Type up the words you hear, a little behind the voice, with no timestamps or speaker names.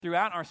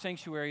Throughout our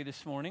sanctuary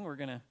this morning, we're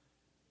going to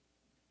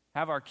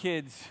have our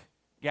kids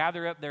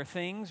gather up their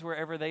things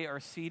wherever they are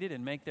seated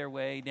and make their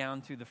way down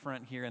to the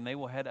front here, and they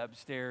will head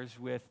upstairs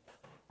with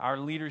our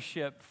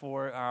leadership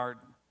for our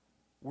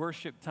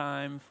worship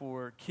time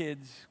for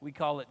kids. We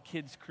call it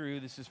Kids Crew.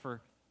 This is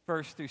for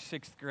 1st through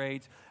 6th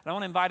grades. And I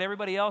want to invite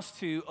everybody else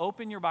to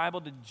open your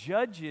Bible to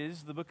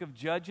Judges, the book of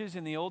Judges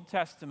in the Old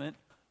Testament.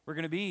 We're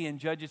going to be in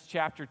Judges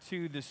chapter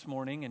 2 this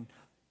morning, and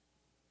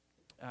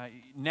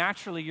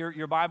naturally,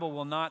 your Bible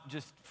will not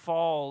just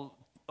fall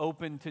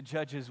open to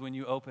Judges when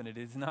you open it.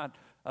 It's not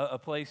a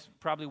place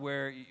probably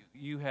where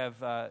you have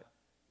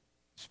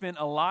spent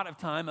a lot of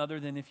time other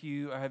than if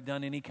you have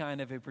done any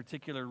kind of a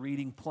particular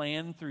reading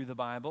plan through the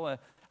Bible.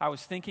 I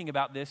was thinking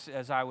about this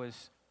as I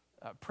was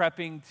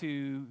prepping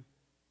to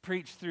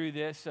preach through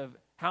this, of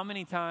how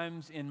many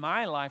times in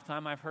my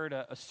lifetime I've heard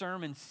a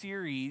sermon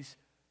series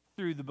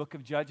through the book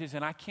of Judges,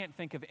 and I can't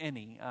think of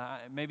any.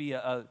 Maybe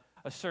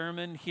a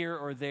sermon here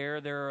or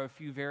there. There are a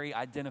few very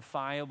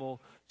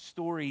identifiable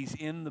stories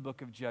in the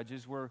book of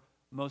Judges. We're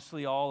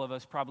mostly all of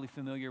us probably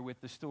familiar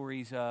with the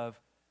stories of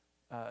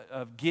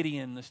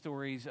Gideon, the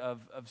stories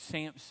of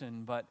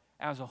Samson, but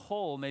as a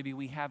whole, maybe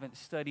we haven't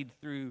studied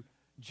through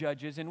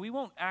Judges, and we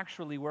won't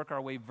actually work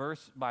our way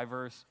verse by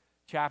verse,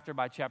 chapter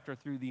by chapter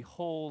through the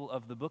whole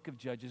of the book of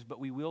Judges, but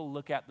we will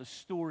look at the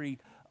story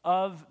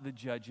of the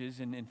Judges,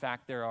 and in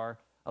fact, there are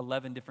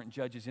 11 different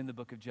judges in the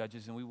book of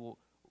Judges, and we will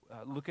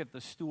look at the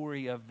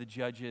story of the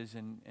Judges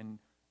and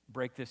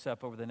break this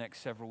up over the next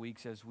several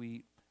weeks as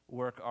we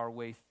work our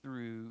way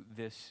through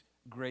this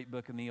great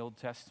book in the Old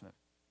Testament.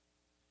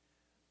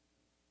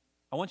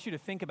 I want you to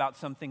think about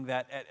something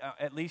that,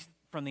 at least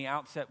from the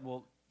outset,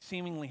 will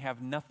seemingly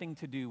have nothing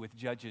to do with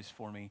Judges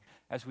for me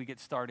as we get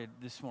started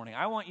this morning.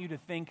 I want you to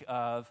think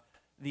of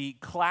the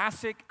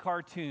classic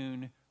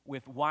cartoon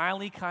with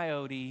Wile E.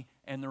 Coyote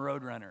and the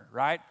Roadrunner,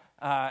 right?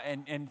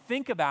 And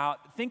think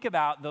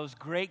about those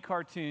great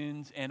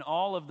cartoons and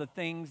all of the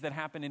things that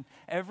happen in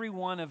every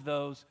one of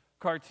those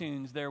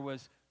cartoons. There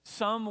was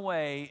some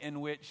way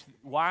in which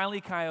Wile E.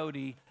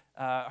 Coyote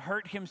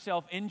hurt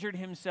himself, injured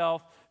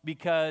himself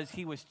because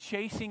he was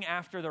chasing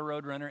after the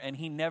Roadrunner and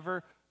he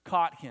never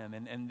caught him.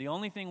 And the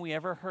only thing we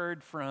ever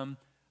heard from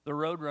the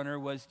Roadrunner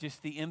was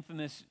just the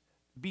infamous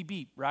beep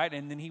beep, right?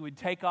 And then he would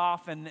take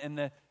off and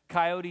the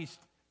coyote's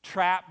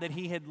trap that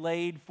he had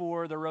laid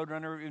for the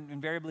Roadrunner,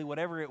 invariably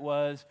whatever it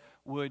was,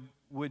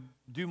 would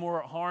do more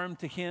harm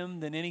to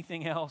him than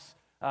anything else.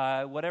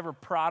 Whatever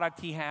product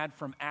he had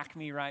from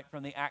Acme, right,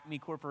 from the Acme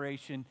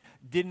Corporation,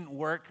 didn't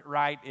work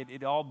right.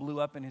 It all blew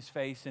up in his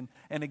face.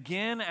 And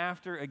again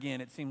after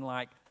again, it seemed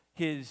like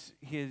his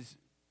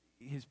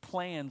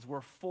plans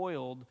were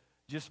foiled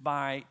just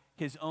by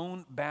his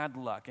own bad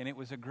luck. And it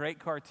was a great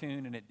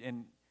cartoon,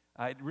 and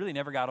it really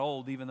never got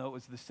old, even though it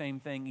was the same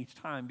thing each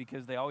time,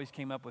 because they always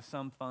came up with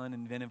some fun,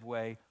 inventive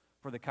way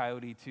for the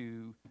coyote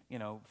to,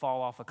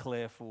 fall off a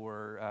cliff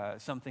or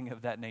something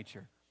of that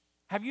nature.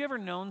 Have you ever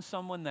known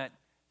someone that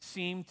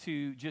seemed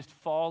to just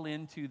fall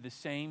into the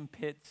same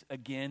pits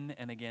again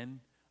and again?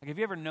 Like, have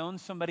you ever known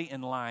somebody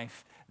in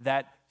life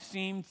that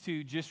seemed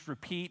to just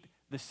repeat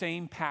the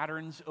same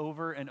patterns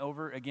over and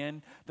over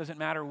again? Doesn't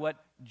matter what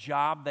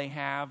job they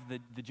have,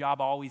 the job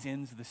always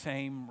ends the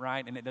same,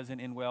 right? And it doesn't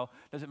end well.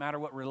 Doesn't matter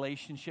what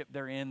relationship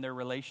they're in, their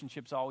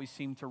relationships always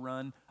seem to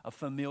run a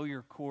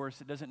familiar course.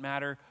 It doesn't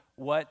matter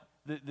what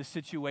the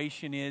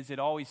situation is. It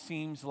always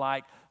seems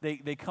like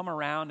they come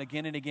around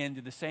again and again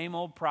to the same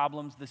old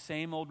problems, the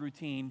same old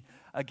routine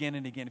again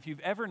and again. If you've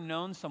ever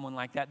known someone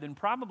like that, then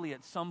probably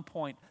at some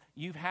point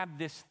you've had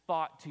this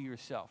thought to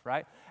yourself,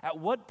 right? At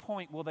what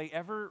point will they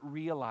ever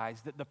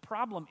realize that the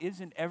problem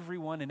isn't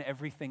everyone and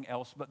everything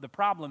else, but the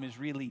problem is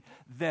really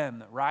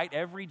them, right?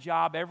 Every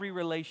job, every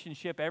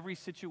relationship, every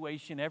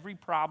situation, every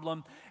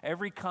problem,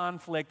 every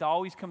conflict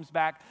always comes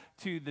back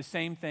to the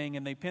same thing,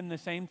 and they pin the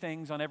same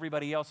things on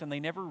everybody else, and they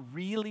never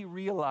really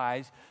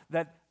realize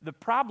that the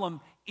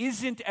problem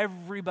isn't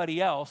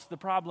everybody else. The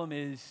problem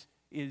is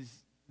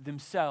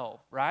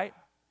themselves, right?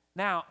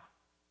 Now,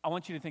 I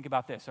want you to think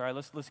about this, all right?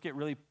 Let's get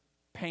really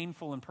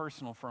painful and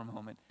personal for a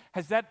moment.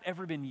 Has that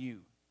ever been you?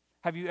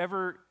 Have you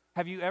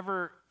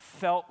ever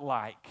felt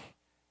like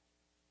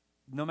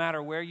no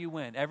matter where you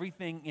went,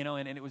 everything,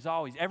 and it was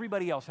always,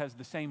 everybody else has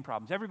the same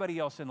problems. Everybody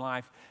else in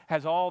life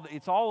has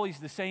it's always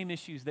the same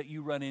issues that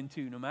you run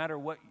into no matter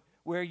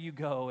where you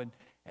go. And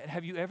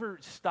have you ever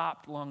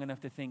stopped long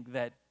enough to think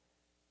that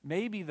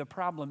maybe the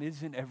problem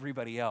isn't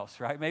everybody else,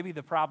 right? Maybe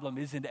the problem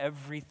isn't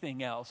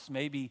everything else.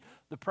 Maybe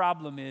the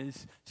problem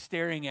is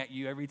staring at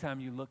you every time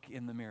you look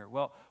in the mirror.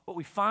 Well, what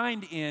we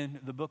find in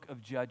the book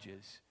of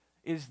Judges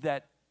is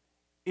that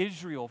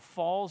Israel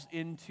falls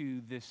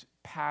into this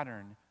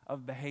pattern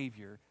of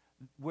behavior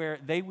where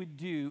they would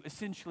do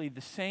essentially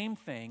the same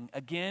thing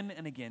again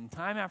and again,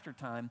 time after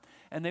time,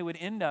 and they would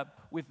end up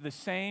with the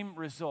same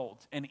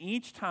result. And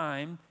each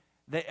time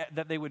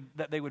that they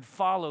would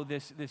follow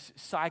this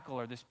cycle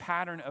or this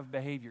pattern of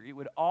behavior, it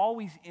would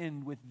always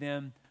end with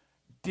them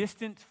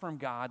distant from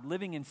God,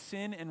 living in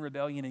sin and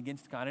rebellion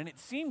against God. And it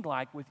seemed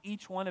like with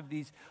each one of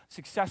these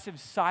successive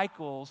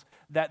cycles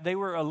that they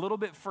were a little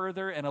bit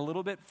further and a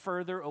little bit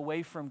further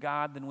away from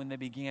God than when they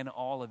began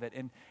all of it.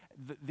 And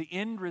the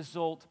end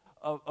result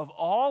of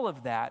all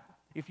of that,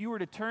 if you were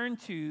to turn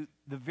to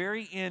the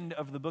very end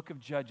of the book of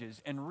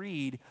Judges and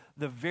read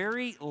the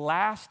very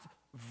last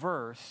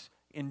verse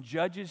in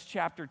Judges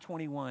chapter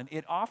 21,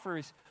 it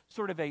offers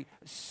sort of a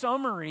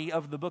summary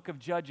of the book of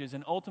Judges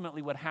and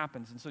ultimately what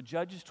happens. And so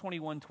Judges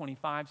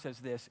 21:25 says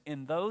this: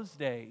 "In those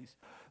days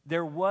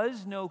there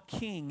was no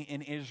king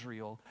in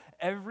Israel.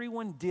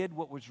 Everyone did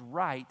what was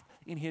right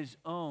in his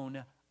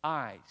own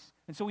eyes."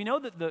 And so we know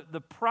that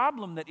the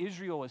problem that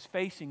Israel was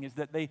facing is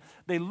that they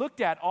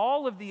looked at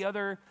all of the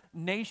other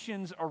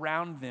nations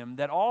around them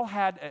that all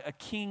had a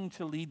king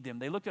to lead them.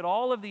 They looked at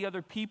all of the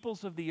other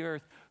peoples of the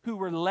earth who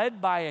were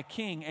led by a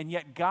king, and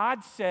yet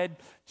God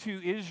said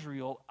to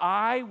Israel,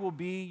 "I will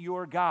be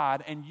your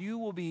God, and you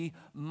will be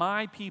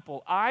my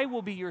people. I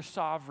will be your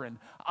sovereign.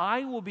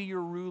 I will be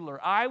your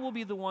ruler. I will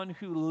be the one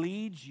who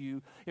leads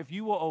you if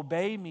you will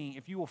obey me,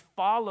 if you will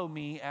follow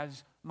me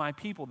as my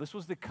people." This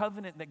was the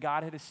covenant that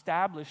God had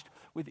established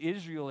with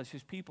Israel as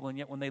his people. And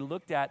yet when they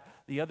looked at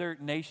the other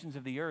nations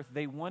of the earth,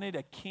 they wanted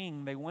a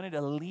king, they wanted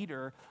a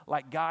leader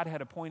like God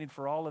had appointed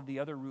for all of the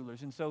other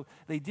rulers. And so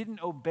they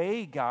didn't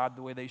obey God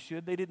the way they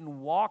should. They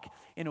didn't walk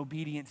in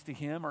obedience to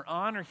him or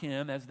honor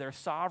him as their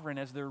sovereign,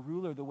 as their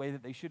ruler the way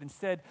that they should.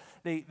 Instead,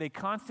 they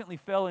constantly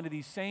fell into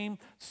these same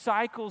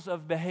cycles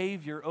of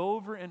behavior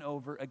over and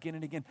over again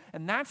and again.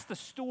 And that's the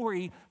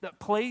story that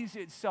plays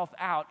itself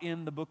out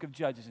in the book of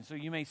Judges. And so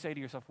you may say to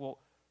yourself, well,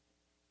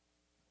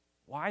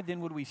 why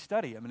then would we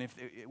study? I mean,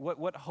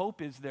 what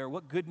hope is there?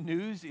 What good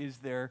news is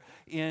there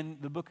in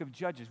the book of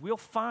Judges? We'll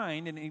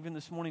find, and even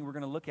this morning we're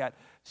going to look at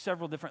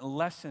several different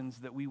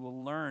lessons that we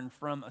will learn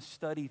from a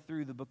study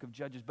through the book of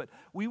Judges. But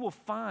we will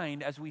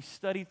find as we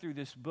study through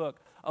this book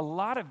a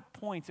lot of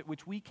points at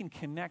which we can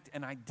connect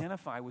and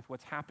identify with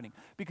what's happening.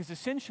 Because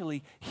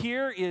essentially,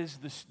 here is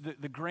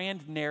the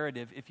grand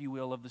narrative, if you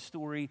will, of the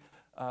story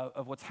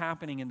of what's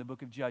happening in the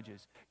book of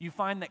Judges. You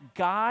find that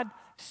God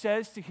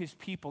says to his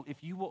people,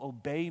 if you will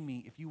obey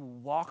me, if you will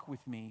walk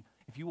with me,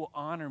 if you will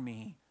honor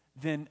me,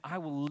 then I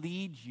will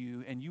lead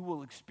you and you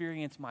will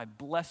experience my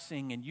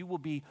blessing and you will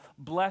be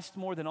blessed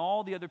more than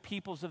all the other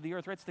peoples of the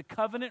earth. Right? It's the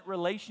covenant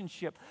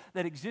relationship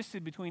that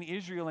existed between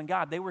Israel and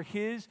God. They were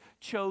his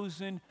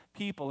chosen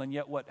people. And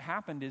yet what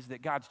happened is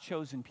that God's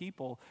chosen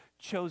people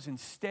chose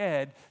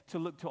instead to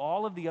look to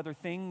all of the other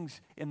things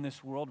in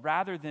this world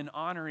rather than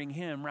honoring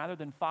him, rather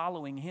than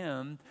following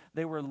him.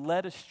 They were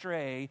led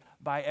astray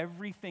by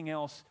everything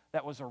else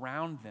that was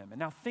around them. And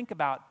now think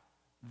about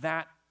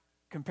that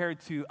compared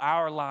to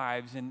our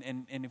lives,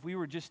 and if we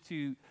were just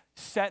to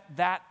set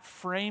that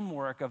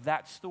framework of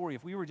that story,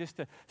 if we were just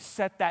to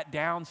set that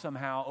down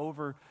somehow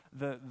over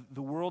the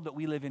world that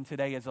we live in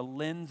today as a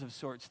lens of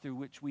sorts through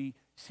which we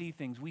see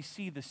things, we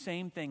see the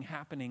same thing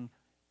happening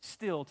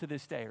still to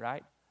this day,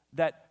 right?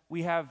 That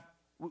we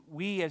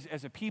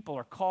as a people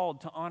are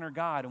called to honor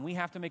God, and we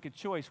have to make a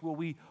choice. Will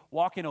we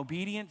walk in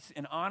obedience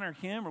and honor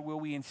him, or will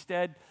we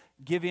instead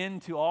give in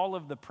to all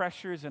of the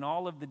pressures and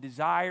all of the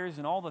desires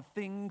and all the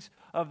things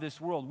of this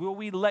world? Will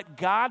we let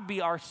God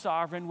be our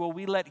sovereign? Will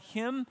we let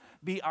him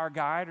be our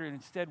guide? Or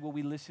instead, will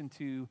we listen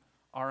to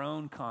our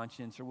own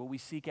conscience? Or will we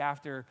seek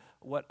after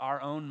what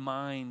our own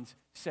minds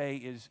say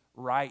is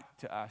right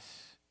to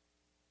us?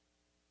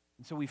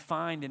 And so we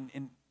find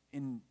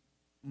in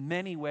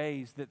many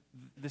ways that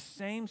the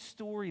same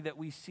story that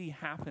we see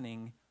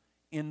happening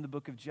in the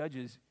book of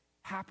Judges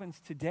happens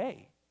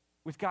today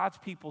with God's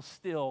people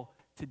still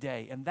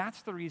today. And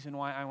that's the reason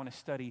why I want to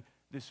study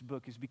this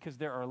book, is because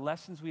there are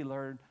lessons we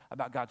learn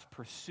about God's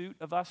pursuit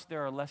of us.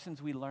 There are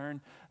lessons we learn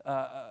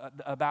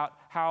about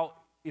how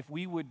if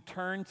we would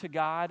turn to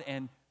God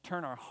and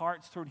turn our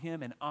hearts toward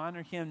him and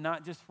honor him,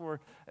 not just for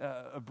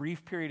a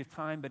brief period of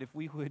time, but if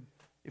we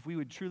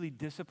would truly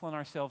discipline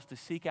ourselves to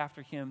seek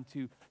after him,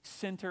 to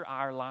center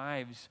our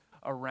lives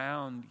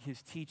around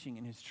his teaching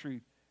and his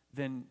truth,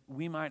 then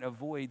we might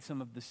avoid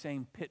some of the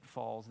same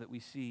pitfalls that we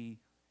see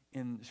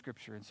in the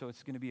Scripture. And so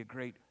it's going to be a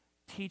great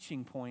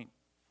teaching point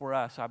for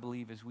us, I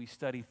believe, as we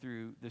study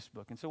through this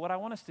book. And so what I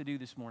want us to do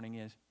this morning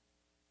is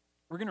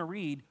we're going to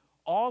read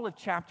all of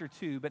chapter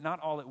 2, but not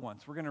all at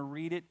once. We're going to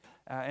read it,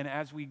 and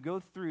as we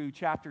go through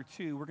chapter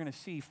 2, we're going to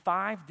see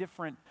 5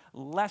 different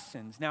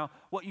lessons. Now,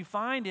 what you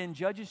find in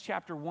Judges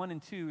chapter 1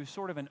 and 2 is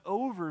sort of an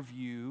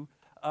overview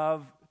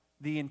of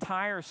the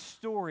entire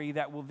story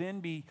that will then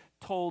be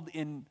told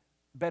in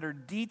better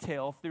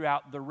detail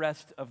throughout the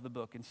rest of the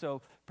book. And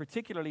so,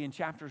 particularly in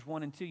chapters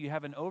 1 and 2, you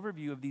have an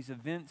overview of these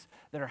events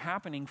that are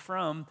happening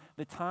from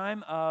the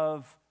time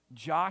of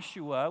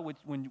Joshua,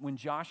 when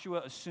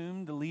Joshua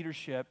assumed the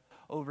leadership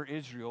over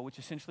Israel, which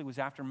essentially was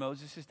after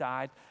Moses has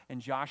died,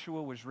 and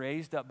Joshua was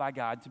raised up by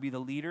God to be the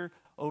leader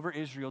over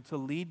Israel, to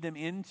lead them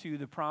into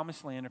the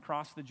promised land,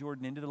 across the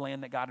Jordan, into the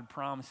land that God had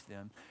promised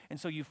them. And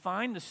so you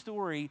find the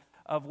story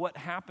of what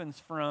happens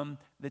from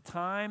the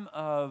time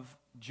of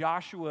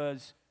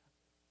Joshua's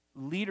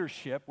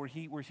leadership, where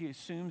he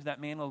assumes that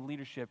mantle of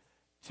leadership,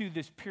 to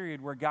this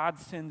period where God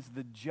sends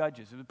the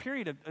judges. A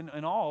period of,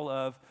 in all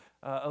of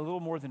a little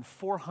more than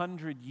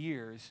 400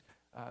 years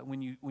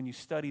when you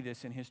study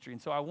this in history.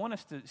 And so I want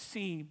us to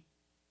see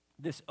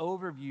this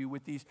overview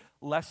with these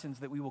lessons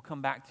that we will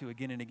come back to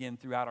again and again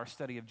throughout our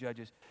study of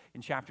Judges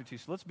in chapter 2.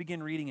 So let's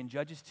begin reading in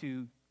Judges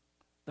 2,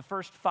 the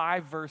first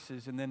 5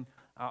 verses, and then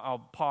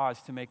I'll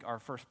pause to make our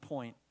first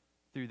point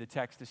through the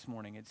text this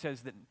morning. It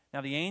says that,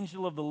 "Now the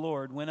angel of the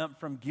Lord went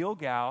up from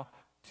Gilgal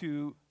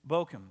to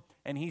Bochum,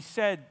 and he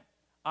said,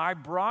 I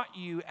brought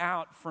you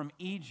out from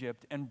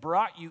Egypt and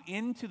brought you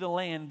into the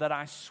land that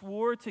I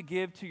swore to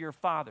give to your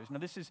fathers." Now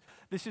this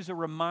is a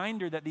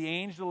reminder that the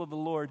angel of the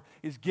Lord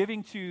is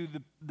giving to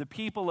the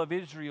people of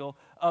Israel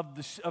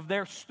of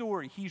their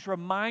story. He's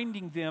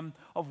reminding them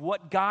of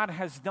what God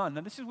has done.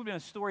 Now this would have been a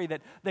story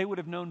that they would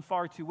have known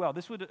far too well.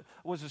 This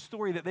was a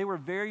story that they were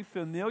very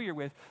familiar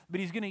with, but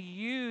he's going to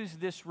use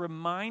this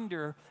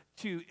reminder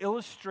to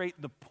illustrate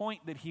the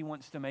point that he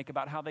wants to make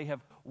about how they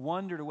have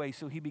wandered away.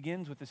 So he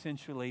begins with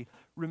essentially,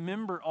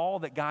 remember all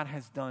that God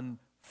has done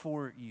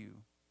for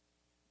you.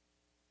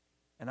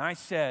 "And I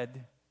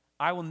said,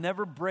 I will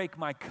never break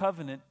my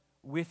covenant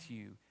with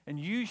you, and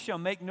you shall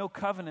make no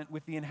covenant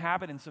with the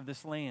inhabitants of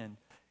this land.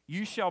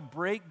 You shall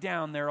break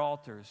down their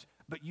altars,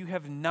 but you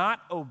have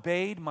not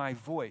obeyed my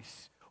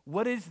voice.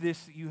 What is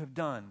this that you have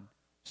done?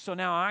 So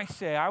now I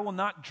say, I will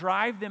not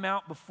drive them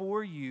out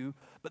before you,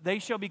 but they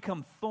shall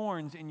become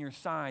thorns in your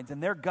sides,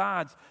 and their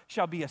gods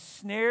shall be a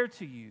snare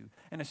to you."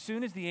 And as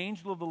soon as the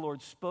angel of the Lord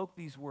spoke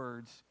these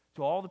words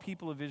to all the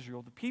people of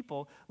Israel, the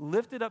people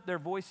lifted up their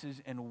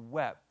voices and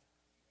wept.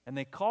 And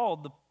they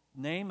called the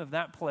name of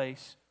that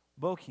place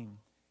Bochim,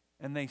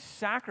 and they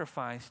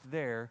sacrificed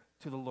there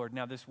to the Lord.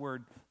 Now this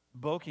word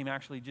Bochim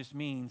actually just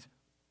means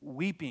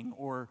weeping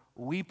or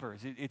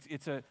weepers.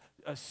 It's a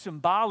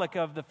symbolic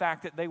of the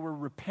fact that they were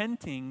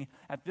repenting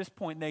at this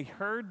point. They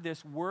heard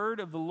this word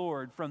of the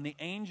Lord from the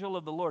angel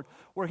of the Lord,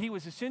 where he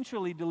was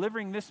essentially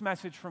delivering this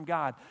message from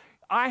God.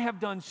 I have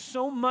done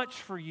so much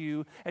for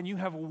you, and you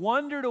have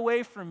wandered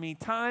away from me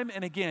time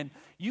and again.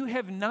 You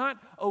have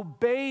not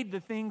obeyed the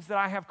things that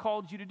I have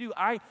called you to do.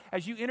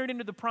 As you entered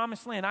into the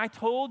promised land, I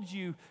told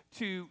you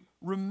to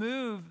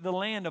remove the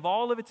land of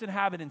all of its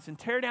inhabitants and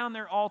tear down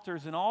their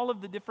altars and all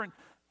of the different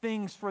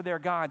things for their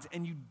gods,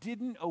 and you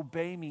didn't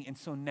obey me. And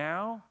so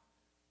now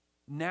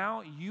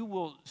you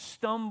will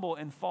stumble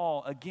and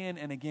fall again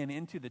and again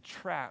into the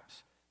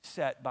traps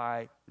set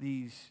by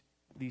these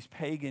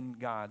pagan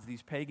gods,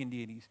 these pagan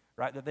deities,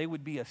 right? That they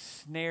would be a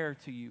snare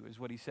to you, is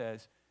what he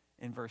says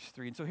in verse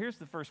 3. And so here's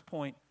the first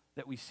point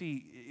that we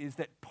see, is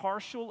that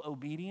partial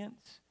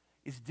obedience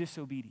is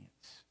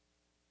disobedience.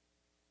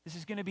 This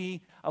is going to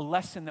be a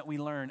lesson that we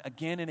learn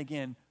again and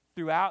again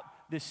throughout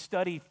this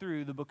study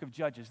through the book of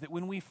Judges, that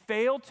when we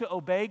fail to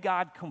obey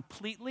God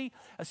completely,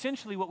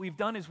 essentially what we've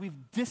done is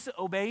we've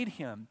disobeyed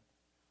him.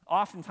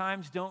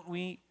 Oftentimes, don't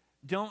we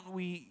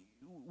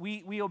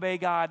obey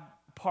God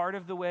part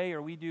of the way,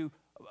 or we do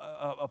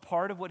a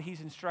part of what he's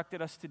instructed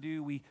us to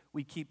do.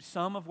 We keep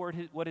some of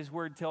what his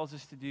word tells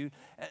us to do.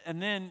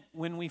 And then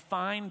when we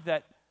find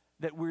that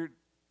we're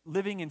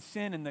living in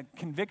sin and the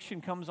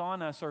conviction comes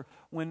on us, or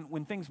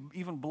when things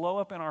even blow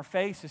up in our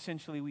face,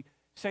 essentially we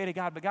say to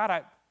God, but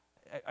God,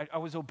 I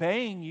was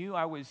obeying you,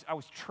 I was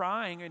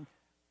trying. And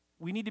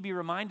we need to be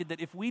reminded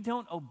that if we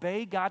don't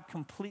obey God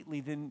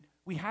completely, then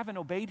we haven't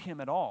obeyed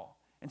him at all.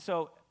 And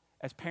so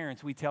as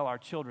parents, we tell our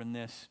children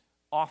this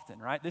often,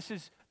 right? This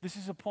is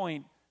a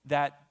point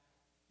that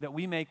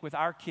we make with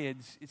our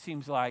kids, it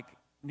seems like,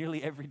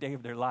 nearly every day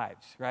of their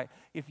lives, right?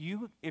 If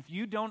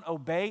you don't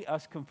obey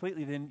us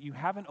completely, then you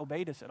haven't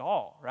obeyed us at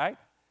all, right?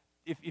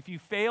 If you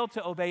fail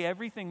to obey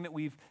everything that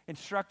we've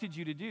instructed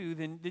you to do,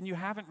 then you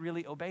haven't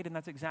really obeyed, and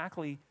that's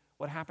exactly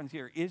what happens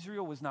here.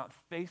 Israel was not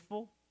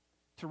faithful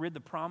to rid the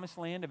promised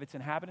land of its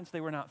inhabitants. They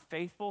were not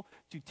faithful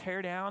to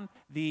tear down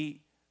the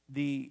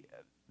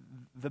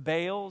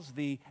Baals,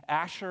 the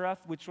Asherah,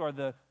 which are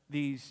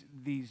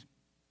these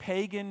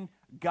pagan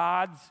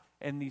gods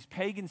and these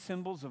pagan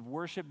symbols of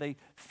worship. They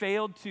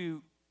failed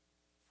to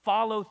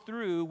follow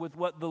through with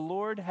what the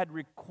Lord had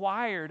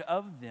required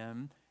of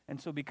them. And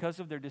so because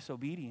of their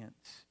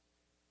disobedience,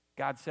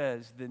 God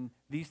says, then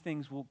these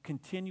things will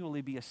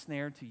continually be a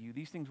snare to you.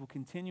 These things will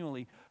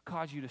continually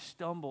cause you to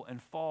stumble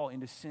and fall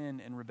into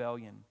sin and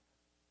rebellion.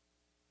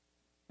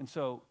 And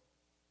so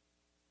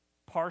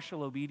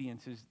partial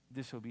obedience is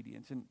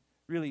disobedience. And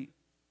really,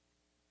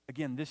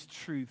 again, this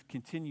truth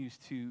continues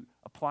to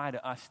apply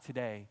to us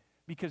today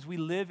because we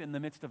live in the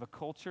midst of a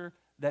culture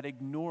that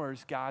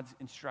ignores God's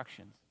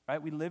instructions,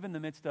 right? We live in the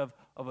midst of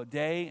a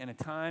day and a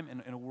time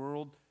and a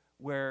world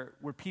where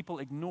people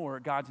ignore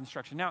God's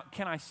instruction. Now,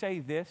 can I say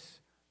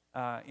this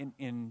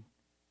in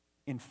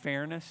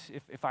fairness,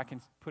 if I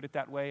can put it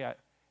that way?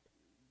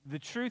 The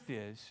truth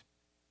is,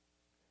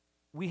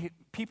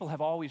 people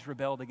have always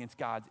rebelled against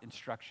God's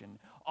instruction.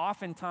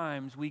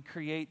 Oftentimes, we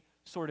create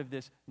sort of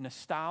this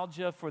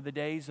nostalgia for the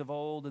days of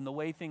old and the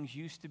way things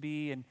used to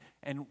be.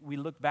 And we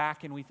look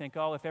back and we think,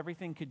 oh, if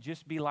everything could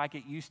just be like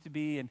it used to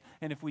be, and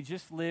if we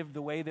just lived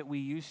the way that we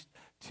used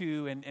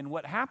to. And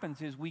what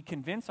happens is we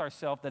convince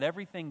ourselves that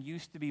everything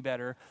used to be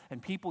better,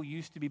 and people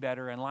used to be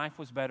better, and life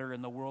was better,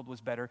 and the world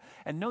was better.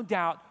 And no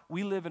doubt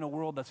we live in a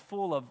world that's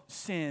full of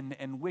sin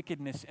and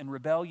wickedness and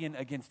rebellion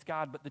against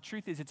God. But the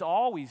truth is, it's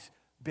always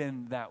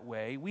been that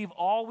way. We've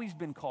always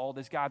been called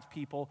as God's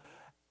people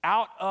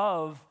out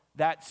of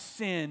that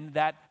sin,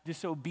 that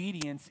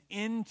disobedience,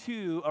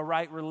 into a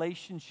right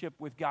relationship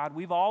with God.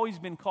 We've always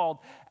been called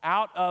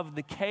out of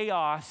the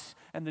chaos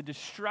and the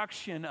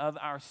destruction of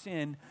our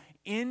sin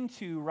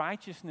into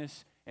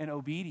righteousness and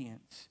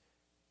obedience.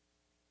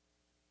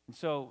 And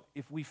so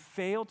if we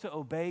fail to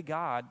obey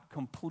God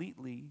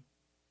completely,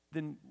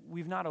 then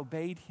we've not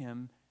obeyed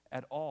Him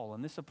at all.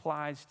 And this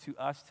applies to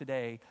us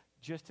today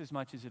just as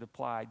much as it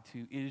applied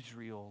to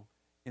Israel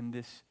in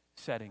this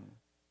setting.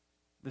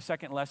 The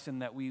second lesson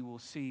that we'll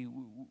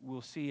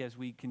see as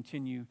we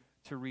continue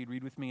to read.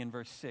 Read with me in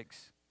verse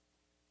 6.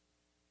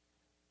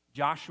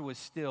 Joshua is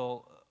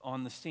still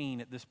on the scene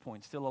at this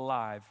point, still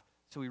alive.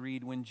 So we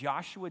read, when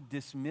Joshua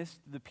dismissed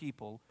the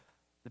people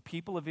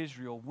of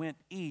Israel went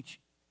each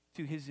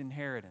to his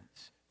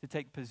inheritance to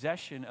take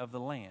possession of the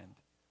land.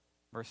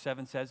 Verse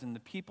 7 says, and the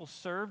people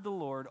served the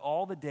Lord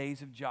all the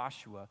days of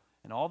Joshua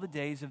and all the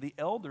days of the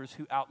elders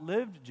who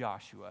outlived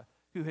Joshua,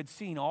 who had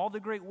seen all the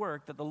great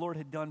work that the Lord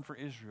had done for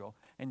Israel.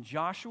 And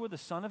Joshua the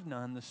son of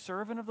Nun, the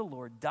servant of the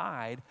Lord,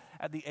 died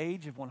at the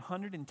age of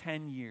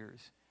 110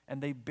 years.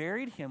 And they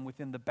buried him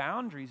within the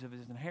boundaries of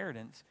his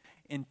inheritance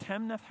in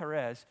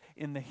Timnath-Heres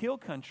in the hill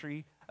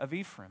country of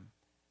Ephraim,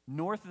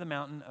 north of the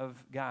mountain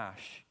of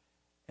Gaash.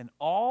 And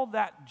all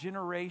that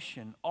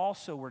generation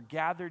also were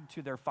gathered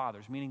to their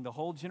fathers, meaning the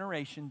whole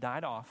generation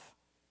died off.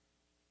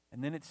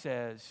 And then it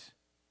says,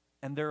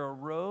 and there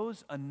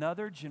arose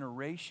another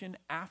generation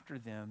after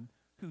them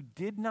who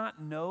did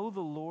not know the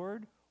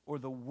Lord or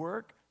the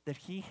work that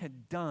he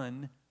had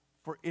done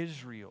for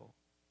Israel.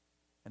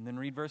 And then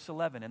read verse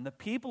 11. And the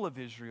people of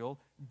Israel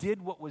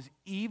did what was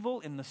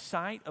evil in the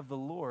sight of the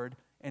Lord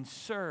and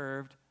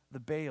served the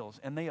Baals.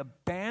 And they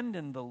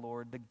abandoned the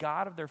Lord, the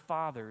God of their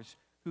fathers,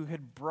 who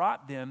had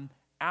brought them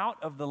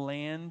out of the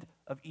land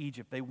of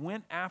Egypt. They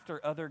went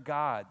after other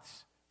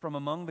gods from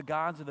among the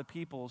gods of the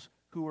peoples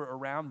who were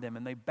around them,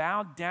 and they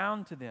bowed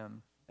down to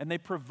them, and they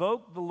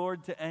provoked the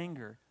Lord to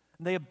anger.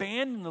 And they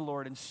abandoned the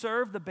Lord and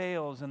served the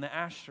Baals and the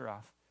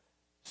Ashtaroth,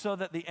 so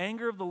that the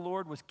anger of the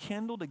Lord was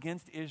kindled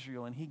against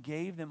Israel, and he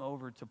gave them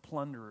over to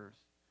plunderers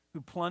who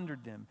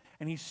plundered them,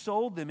 and he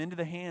sold them into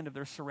the hand of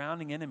their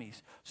surrounding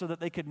enemies, so that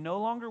they could no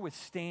longer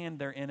withstand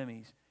their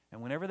enemies.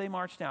 And whenever they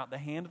marched out, the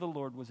hand of the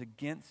Lord was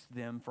against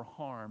them for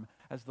harm,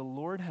 as the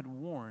Lord had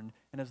warned,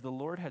 and as the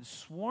Lord had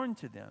sworn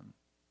to them,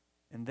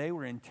 and they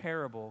were in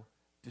terrible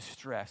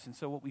distress. And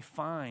so what we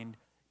find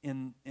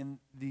in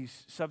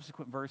these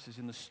subsequent verses,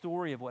 in the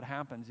story of what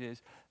happens,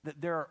 is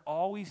that there are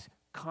always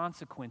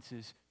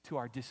consequences to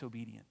our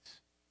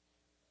disobedience.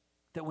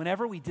 That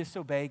whenever we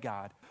disobey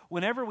God,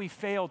 whenever we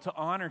fail to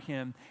honor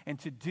Him and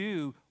to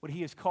do what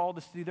He has called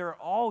us to do, there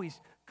are always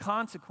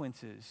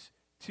consequences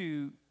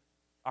to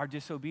our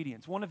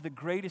disobedience. One of the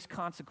greatest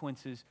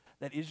consequences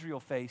that Israel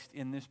faced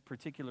in this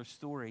particular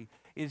story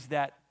is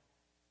that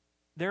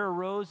there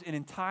arose an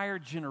entire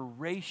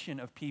generation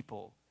of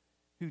people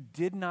who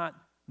did not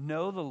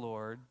know the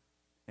Lord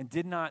and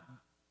did not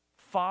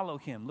follow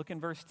Him. Look in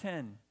verse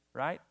 10,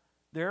 right?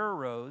 There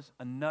arose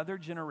another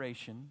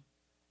generation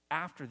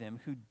after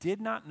them who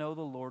did not know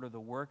the Lord or the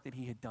work that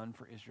He had done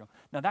for Israel.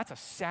 Now that's a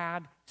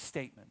sad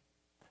statement.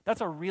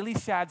 That's a really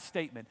sad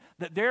statement,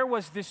 that there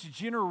was this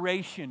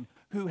generation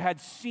who had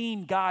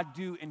seen God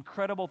do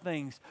incredible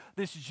things.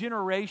 This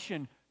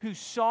generation who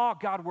saw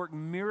God work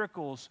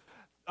miracles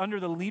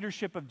under the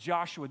leadership of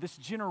Joshua, this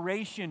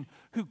generation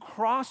who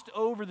crossed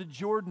over the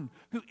Jordan,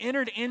 who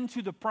entered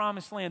into the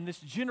promised land, this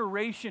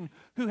generation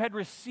who had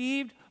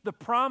received the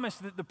promise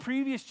that the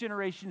previous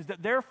generations,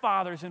 that their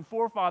fathers and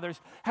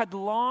forefathers had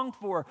longed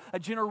for, a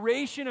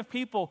generation of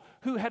people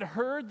who had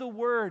heard the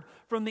word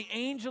from the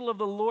angel of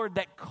the Lord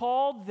that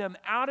called them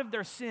out of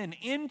their sin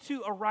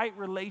into a right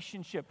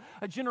relationship,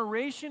 a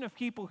generation of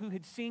people who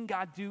had seen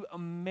God do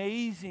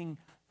amazing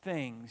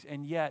things,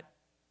 and yet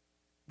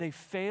they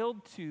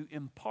failed to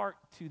impart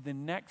to the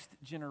next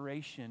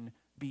generation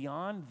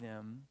beyond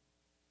them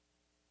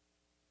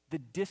the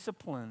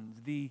disciplines,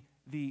 the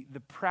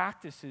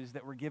practices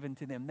that were given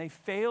to them. They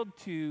failed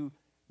to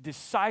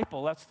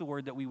disciple, that's the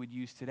word that we would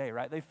use today,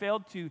 right? They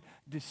failed to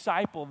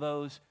disciple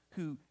those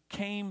who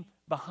came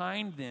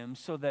behind them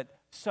so that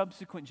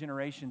subsequent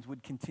generations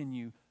would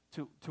continue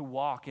to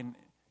walk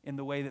in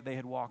the way that they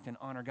had walked and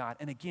honor God.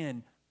 And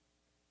again,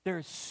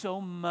 there's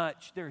so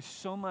much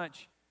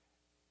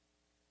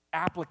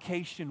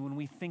application when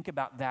we think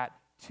about that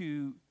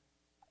to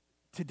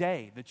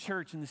today, the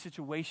church and the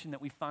situation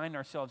that we find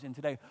ourselves in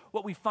today.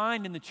 What we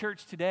find in the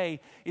church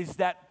today is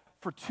that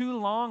for too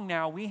long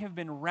now, we have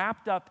been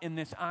wrapped up in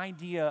this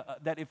idea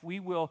that if we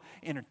will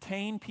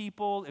entertain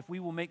people, if we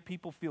will make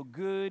people feel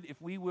good,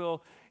 if we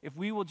will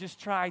just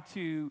try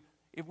to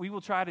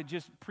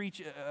just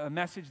preach a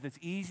message that's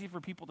easy for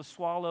people to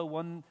swallow,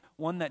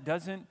 one that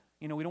doesn't,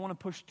 we don't want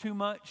to push too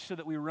much so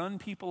that we run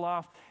people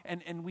off,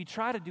 and we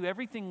try to do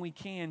everything we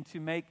can to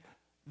make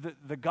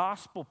the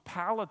gospel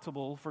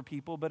palatable for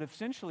people, but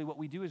essentially what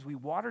we do is we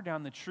water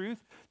down the truth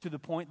to the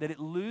point that it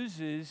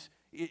loses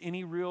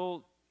any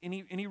real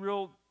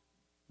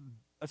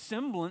a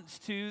semblance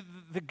to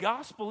the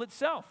gospel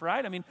itself,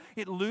 right? I mean,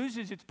 it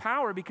loses its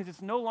power because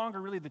it's no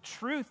longer really the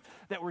truth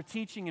that we're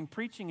teaching and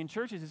preaching in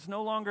churches. It's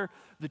no longer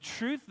the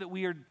truth that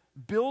we are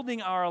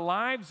building our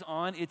lives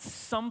on. It's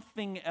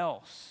something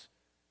else.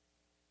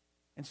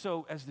 And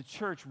so as the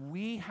church,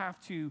 we have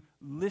to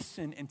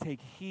listen and take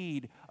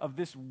heed of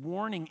this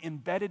warning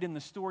embedded in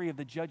the story of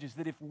the Judges,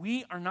 that if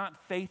we are not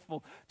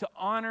faithful to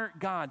honor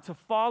God, to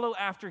follow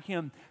after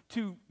Him,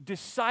 to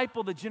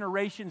disciple the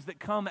generations that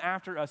come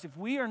after us, if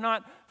we are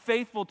not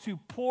faithful to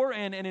pour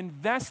in and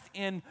invest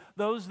in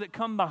those that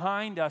come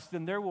behind us,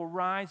 then there will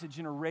rise a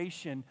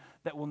generation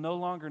that will no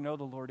longer know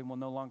the Lord and will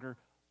no longer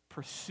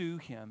pursue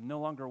Him,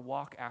 no longer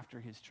walk after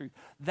His truth.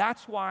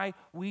 That's why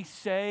we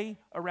say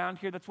around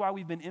here, that's why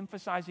we've been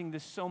emphasizing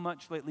this so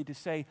much lately, to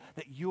say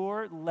that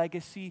your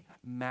legacy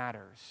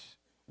matters.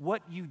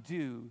 What you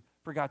do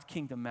for God's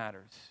kingdom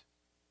matters.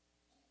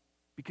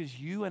 Because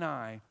you and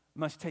I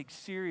must take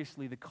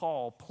seriously the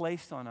call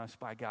placed on us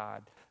by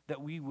God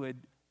that we would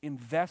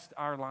invest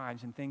our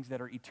lives in things that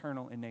are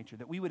eternal in nature,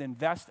 that we would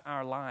invest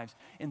our lives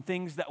in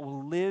things that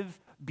will live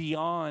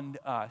beyond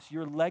us.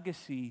 Your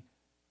legacy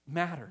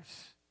matters.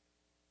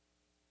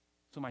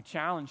 So my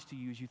challenge to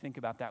you as you think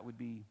about that would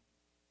be,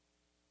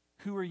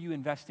 who are you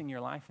investing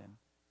your life in?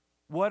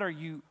 What are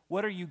you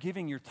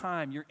giving your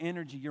time, your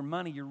energy, your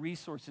money, your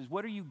resources?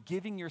 What are you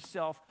giving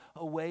yourself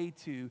away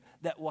to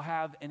that will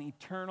have an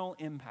eternal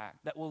impact,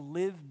 that will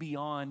live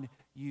beyond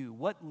you?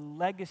 What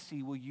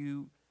legacy will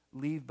you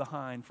leave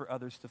behind for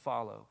others to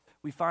follow?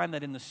 We find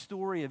that in the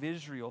story of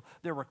Israel,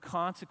 there were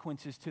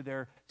consequences to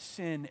their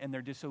sin and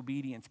their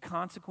disobedience,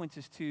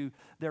 consequences to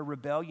their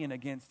rebellion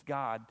against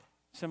God.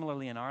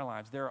 Similarly, in our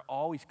lives, there are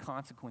always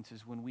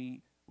consequences when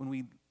we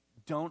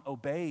don't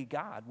obey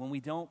God, when we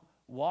don't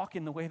walk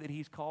in the way that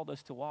He's called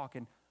us to walk.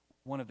 And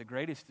one of the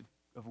greatest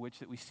of which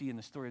that we see in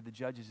the story of the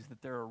Judges is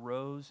that there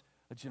arose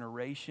a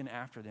generation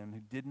after them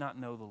who did not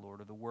know the Lord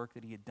or the work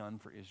that He had done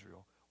for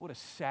Israel. What a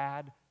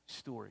sad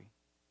story.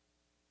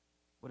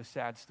 What a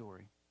sad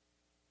story.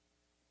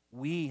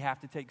 We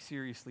have to take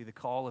seriously the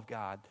call of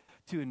God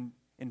to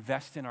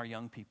invest in our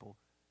young people,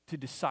 to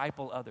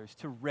disciple others,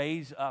 to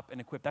raise up and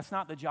equip. That's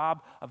not the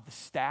job of the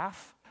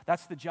staff.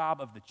 That's the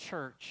job of the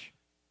church.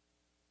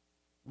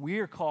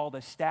 We're called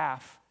as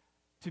staff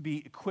to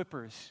be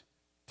equippers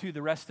to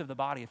the rest of the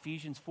body.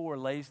 Ephesians 4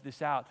 lays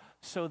this out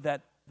so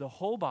that the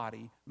whole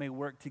body may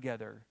work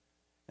together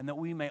and that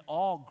we may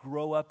all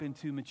grow up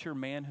into mature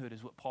manhood,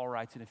 is what Paul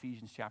writes in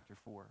Ephesians chapter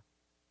 4.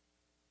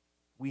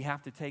 We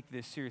have to take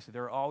this seriously.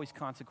 There are always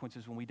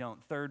consequences when we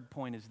don't. Third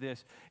point is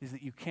this, is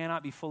that you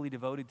cannot be fully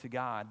devoted to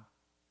God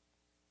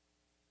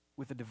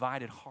with a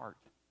divided heart.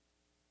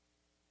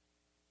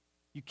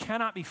 You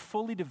cannot be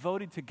fully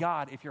devoted to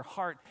God if your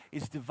heart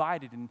is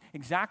divided. And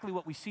exactly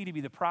what we see to be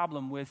the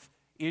problem with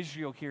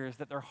Israel here is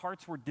that their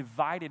hearts were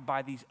divided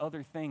by these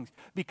other things.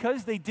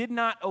 Because they did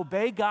not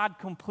obey God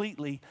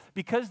completely,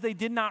 because they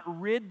did not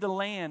rid the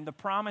land, the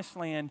promised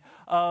land,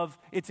 of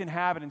its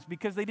inhabitants,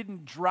 because they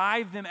didn't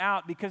drive them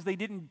out, because they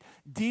didn't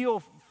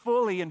deal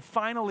fully and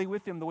finally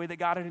with them the way that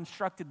God had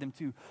instructed them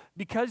to,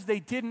 because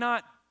they did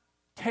not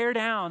tear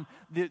down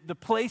the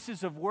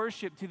places of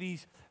worship to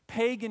these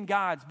pagan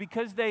gods,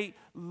 because they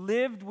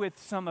lived with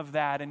some of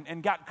that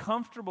and got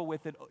comfortable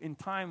with it in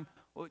time,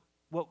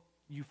 what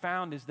you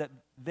found is that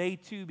they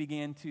too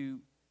began to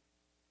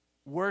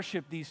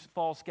worship these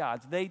false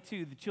gods. They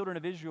too, the children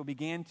of Israel,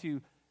 began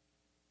to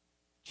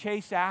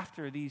chase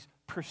after these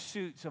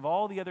pursuits of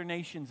all the other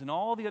nations and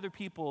all the other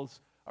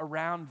peoples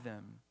around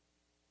them.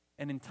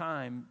 And in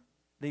time,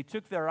 they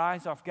took their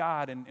eyes off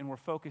God and were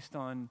focused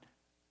on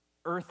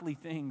earthly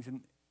things.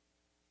 And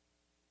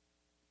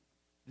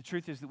the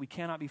truth is that we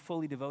cannot be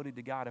fully devoted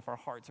to God if our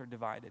hearts are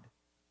divided.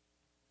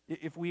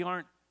 If we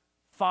aren't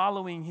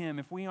following Him,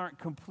 if we aren't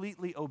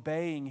completely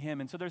obeying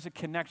Him. And so there's a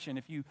connection.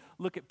 If you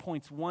look at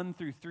points 1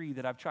 through 3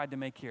 that I've tried to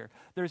make here,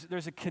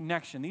 there's a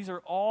connection. These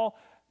are all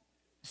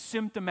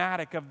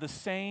symptomatic of the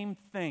same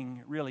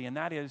thing, really, and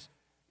that is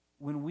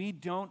when we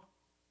don't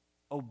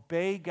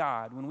obey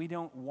God, when we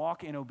don't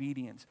walk in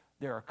obedience,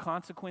 there are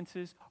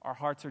consequences, our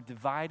hearts are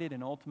divided,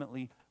 and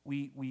ultimately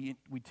we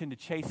tend to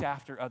chase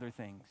after other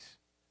things.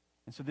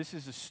 And so this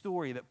is a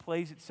story that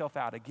plays itself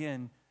out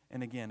again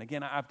and again.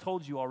 Again, I've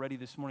told you already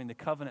this morning, the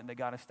covenant that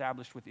God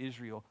established with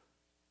Israel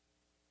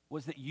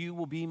was that you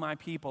will be my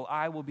people,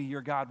 I will be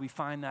your God. We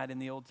find that in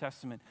the Old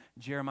Testament,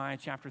 Jeremiah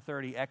chapter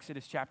 30,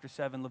 Exodus chapter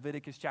 7,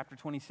 Leviticus chapter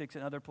 26,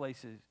 and other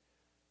places.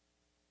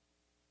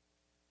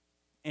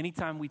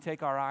 Anytime we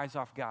take our eyes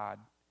off God,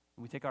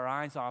 we take our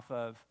eyes off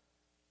of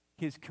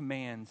his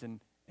commands and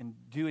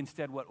do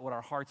instead what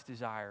our hearts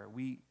desire,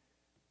 we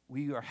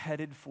are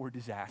headed for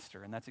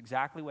disaster. And that's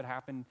exactly what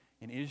happened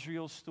in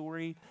Israel's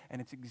story,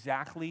 and it's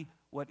exactly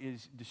what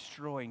is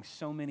destroying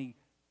so many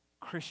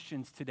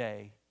Christians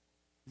today,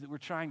 is that we're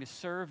trying to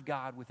serve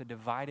God with a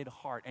divided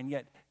heart, and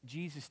yet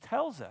Jesus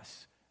tells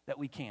us that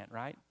we can't,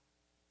 right?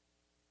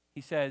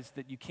 He says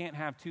that you can't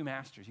have two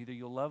masters. Either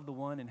you'll love the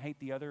one and hate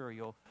the other, or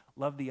you'll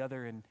love the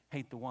other and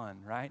hate the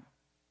one, right?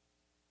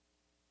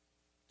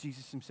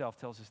 Jesus himself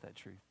tells us that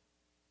truth.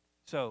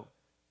 So,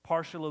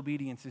 partial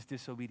obedience is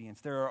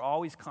disobedience. There are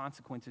always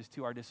consequences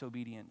to our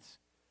disobedience.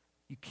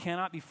 You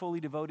cannot be fully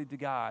devoted to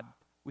God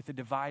with a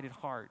divided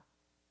heart.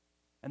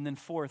 And then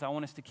fourth, I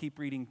want us to keep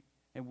reading,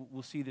 and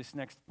we'll see this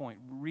next point.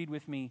 Read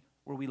with me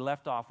where we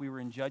left off. We were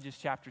in Judges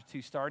chapter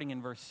 2, starting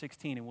in verse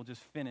 16, and we'll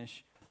just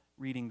finish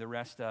reading the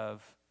rest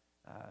of...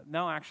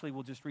 no, actually,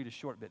 we'll just read a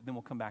short bit, then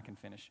we'll come back and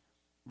finish.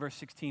 Verse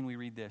 16, we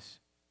read this.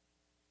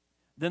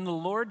 Then the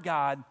Lord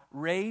God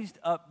raised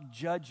up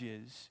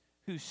judges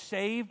who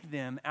saved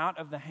them out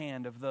of the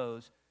hand of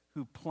those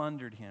who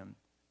plundered them,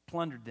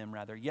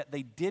 yet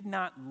they did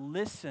not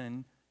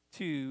listen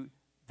to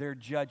their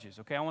judges.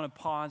 Okay, I want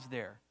to pause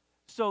there.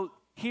 So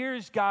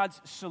here's God's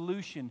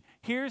solution.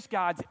 Here's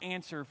God's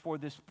answer for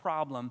this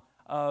problem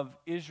of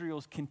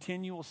Israel's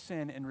continual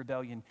sin and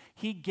rebellion.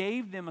 He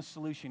gave them a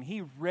solution.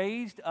 He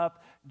raised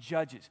up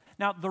judges.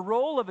 Now, the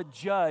role of a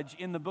judge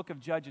in the book of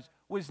Judges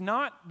was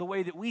not the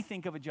way that we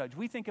think of a judge.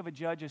 We think of a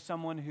judge as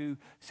someone who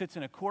sits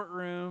in a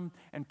courtroom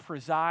and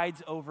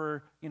presides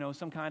over,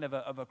 some kind of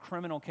a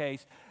criminal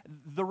case.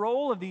 The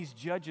role of these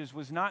judges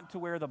was not to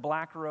wear the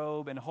black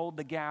robe and hold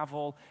the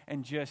gavel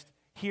and just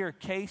hear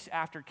case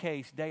after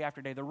case, day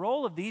after day. The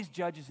role of these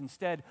judges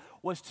instead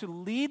was to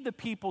lead the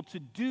people to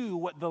do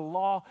what the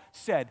law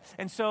said.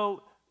 And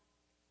so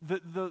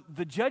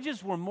the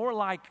judges were more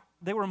like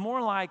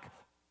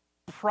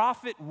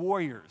prophet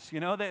warriors.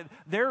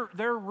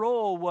 Their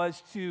role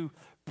was to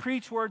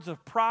preach words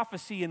of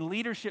prophecy and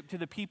leadership to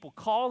the people,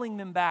 calling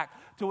them back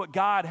to what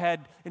God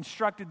had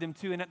instructed them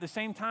to. And at the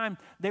same time,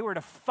 they were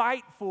to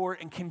fight for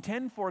and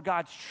contend for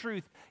God's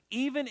truth,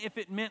 even if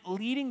it meant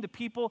leading the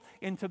people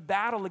into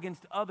battle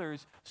against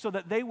others so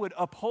that they would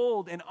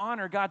uphold and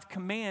honor God's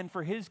command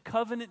for his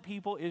covenant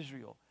people,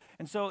 Israel.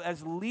 And so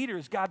as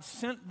leaders, God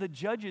sent the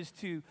judges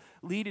to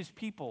lead his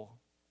people,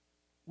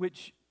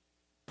 which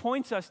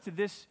points us to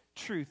this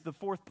truth. The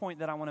fourth point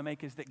that I want to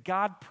make is that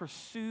God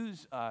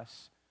pursues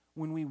us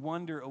when we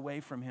wander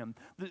away from him.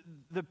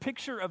 The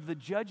picture of the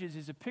judges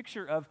is a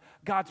picture of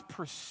God's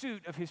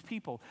pursuit of his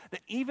people.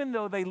 That even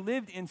though they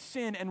lived in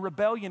sin and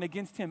rebellion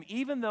against him,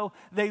 even though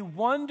they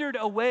wandered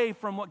away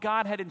from what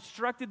God had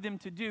instructed them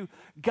to do,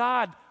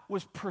 God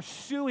was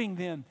pursuing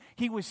them.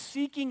 He was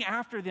seeking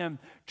after them,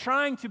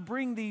 trying to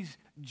bring these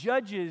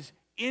judges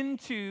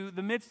into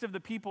the midst of the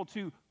people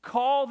to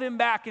call them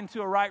back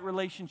into a right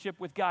relationship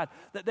with God,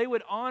 that they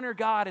would honor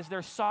God as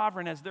their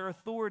sovereign, as their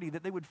authority,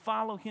 that they would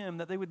follow him,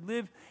 that they would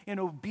live in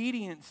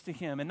obedience to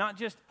him, and not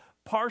just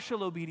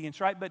partial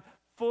obedience, right, but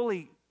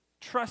fully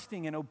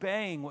trusting and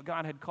obeying what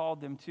God had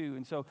called them to.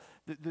 And so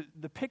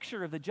the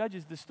picture of the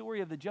judges, the story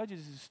of the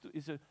judges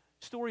is a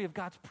story of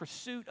God's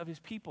pursuit of his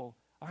people,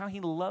 of how he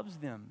loves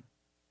them.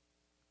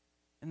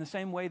 In the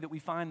same way that we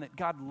find that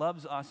God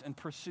loves us and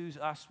pursues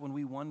us when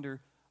we wander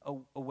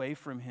away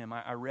from him.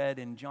 I read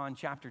in John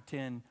chapter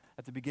 10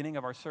 at the beginning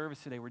of our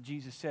service today where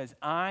Jesus says,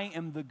 I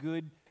am the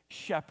good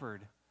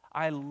shepherd.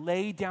 I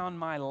lay down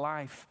my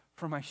life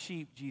for my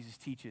sheep, Jesus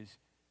teaches.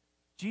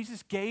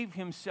 Jesus gave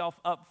himself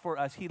up for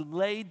us. He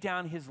laid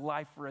down his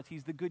life for us.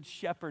 He's the good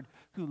shepherd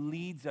who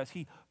leads us.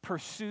 He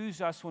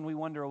pursues us when we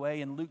wander away.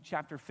 In Luke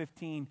chapter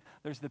 15,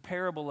 there's the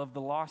parable of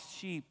the lost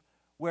sheep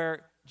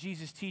where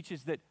Jesus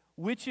teaches that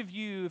which of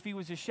you, if he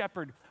was a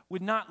shepherd,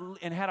 would not,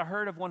 and had a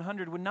herd of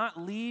 100, would not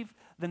leave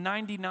the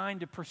 99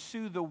 to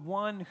pursue the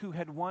one who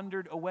had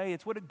wandered away?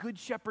 It's what a good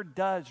shepherd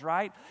does,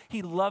 right?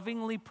 He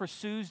lovingly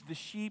pursues the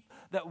sheep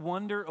that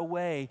wander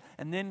away,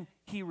 and then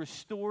he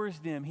restores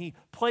them. He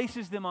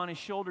places them on his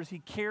shoulders. He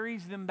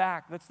carries them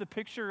back. That's the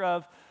picture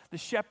of the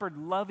shepherd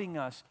loving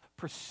us,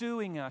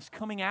 pursuing us,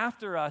 coming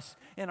after us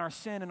in our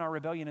sin and our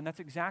rebellion. And that's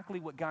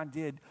exactly what God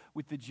did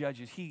with the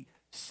judges. He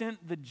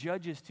sent the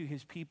judges to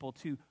his people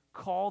to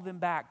call them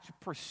back, to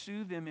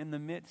pursue them in the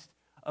midst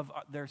of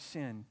their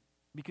sin.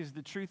 Because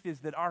the truth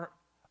is that our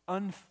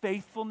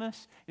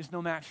unfaithfulness is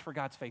no match for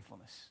God's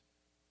faithfulness.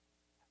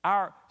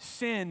 Our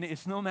sin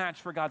is no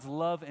match for God's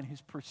love and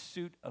his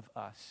pursuit of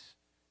us.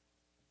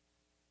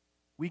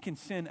 We can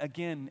sin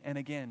again and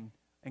again,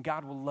 and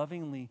God will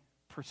lovingly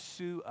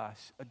pursue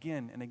us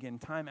again and again,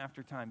 time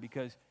after time,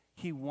 because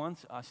he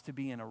wants us to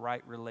be in a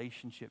right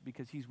relationship,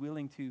 because he's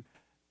willing to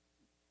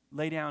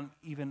lay down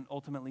even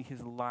ultimately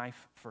his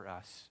life for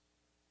us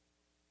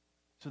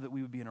so that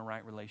we would be in a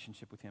right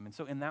relationship with him. And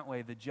so in that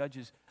way, the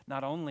judges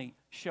not only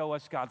show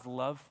us God's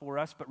love for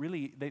us, but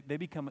really they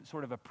become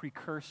sort of a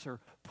precursor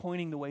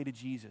pointing the way to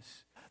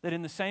Jesus. that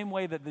in the same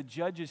way that the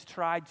judges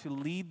tried to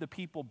lead the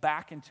people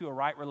back into a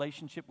right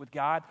relationship with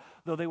God,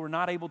 though they were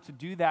not able to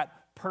do that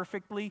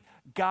perfectly,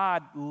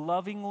 God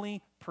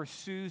lovingly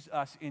pursues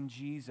us in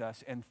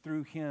Jesus, and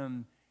through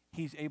him,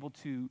 he's able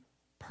to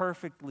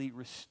perfectly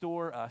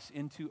restore us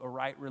into a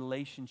right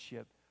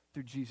relationship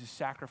through Jesus'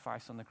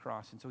 sacrifice on the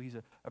cross. And so he's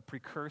a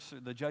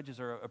precursor. The judges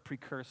are a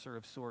precursor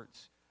of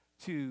sorts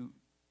to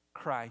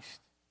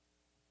Christ.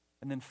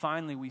 And then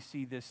finally, we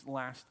see this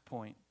last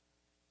point,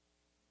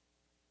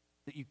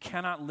 that you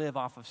cannot live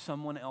off of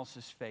someone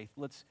else's faith.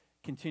 Let's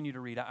continue to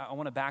read. I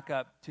want to back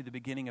up to the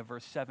beginning of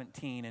verse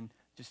 17 and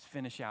just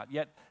finish out.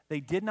 Yet they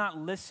did not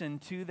listen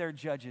to their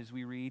judges,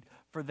 we read,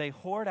 for they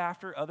whored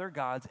after other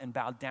gods and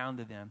bowed down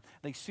to them.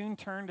 They soon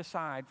turned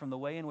aside from the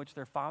way in which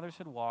their fathers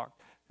had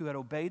walked, who had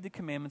obeyed the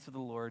commandments of the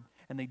Lord,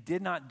 and they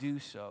did not do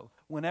so.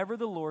 Whenever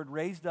the Lord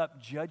raised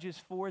up judges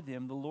for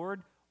them, the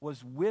Lord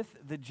was with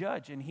the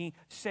judge, and he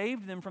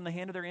saved them from the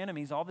hand of their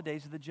enemies all the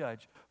days of the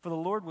judge. For the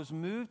Lord was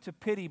moved to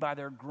pity by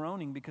their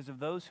groaning because of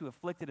those who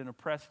afflicted and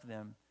oppressed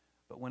them.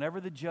 But whenever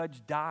the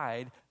judge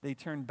died, they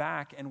turned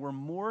back and were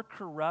more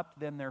corrupt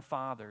than their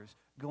fathers,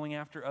 going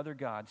after other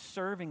gods,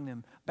 serving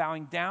them,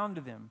 bowing down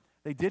to them.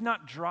 They did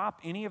not drop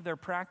any of their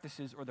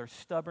practices or their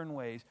stubborn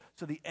ways.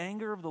 So the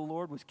anger of the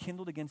Lord was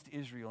kindled against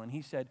Israel. And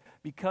he said,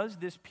 because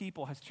this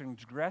people has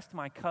transgressed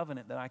my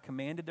covenant that I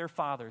commanded their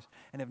fathers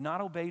and have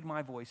not obeyed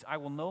my voice, I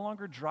will no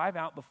longer drive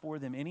out before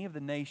them any of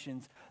the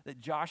nations that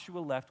Joshua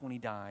left when he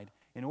died,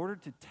 in order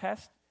to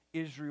test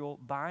Israel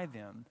by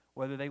them,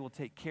 whether they will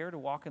take care to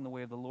walk in the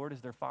way of the Lord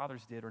as their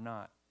fathers did or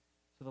not.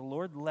 So the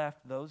Lord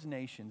left those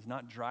nations,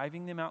 not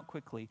driving them out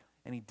quickly,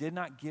 and he did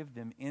not give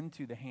them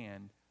into the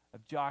hand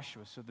of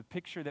Joshua. So the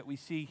picture that we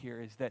see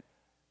here is that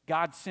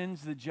God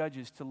sends the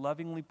judges to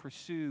lovingly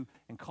pursue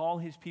and call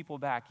his people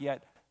back,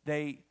 yet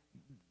they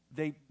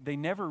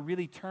never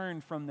really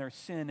turned from their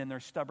sin and their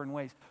stubborn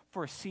ways.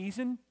 For a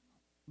season,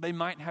 they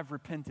might have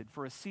repented.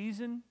 For a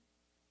season,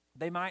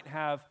 they might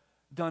have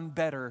done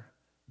better,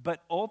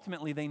 but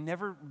ultimately they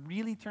never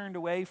really turned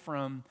away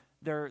from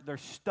their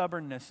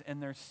stubbornness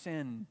and their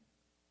sin.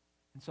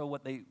 And so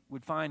what they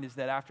would find is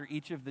that after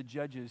each of the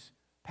judges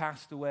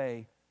passed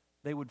away,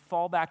 they would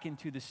fall back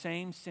into the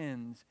same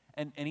sins,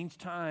 and each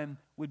time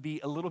would be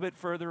a little bit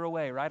further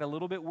away, right? A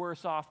little bit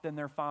worse off than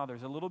their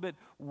fathers, a little bit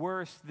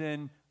worse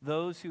than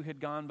those who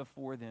had gone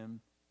before them.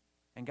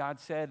 And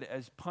God said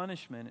as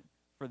punishment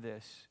for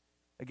this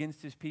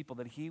against his people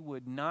that he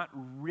would not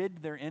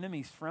rid their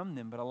enemies from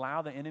them, but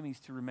allow the enemies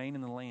to remain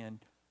in the land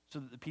so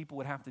that the people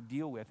would have to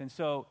deal with. And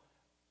so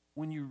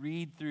when you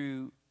read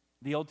through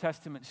the Old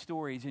Testament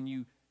stories and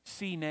you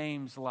see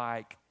names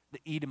like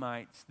the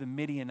Edomites, the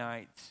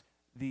Midianites,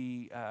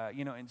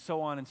 and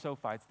so on and so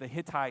forth, the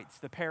Hittites,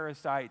 the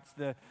Perizzites,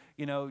 the,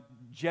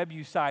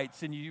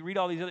 Jebusites, and you read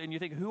all these other, and you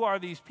think, who are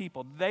these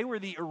people? They were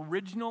the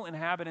original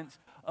inhabitants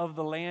of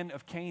the land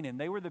of Canaan.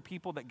 They were the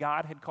people that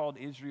God had called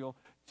Israel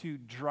to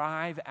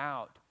drive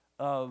out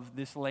of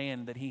this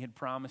land that he had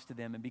promised to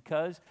them. And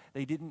because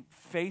they didn't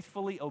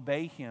faithfully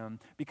obey him,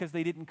 because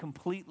they didn't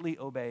completely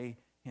obey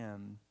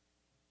him,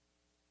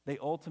 they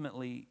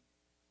ultimately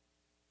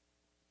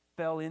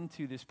fell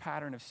into this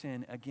pattern of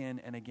sin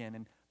again and again.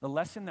 And the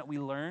lesson that we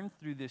learn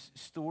through this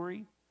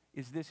story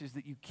is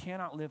that you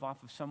cannot live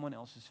off of someone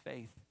else's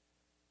faith.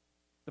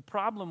 The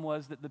problem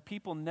was that the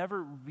people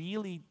never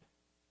really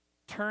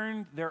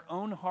turned their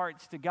own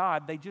hearts to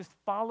God. They just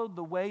followed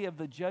the way of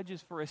the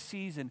judges for a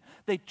season.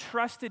 They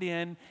trusted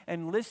in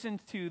and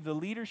listened to the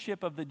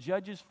leadership of the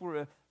judges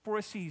for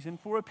a season,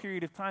 for a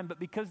period of time, but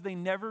because they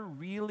never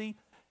really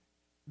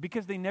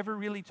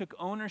took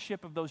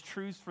ownership of those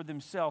truths for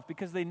themselves,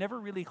 because they never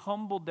really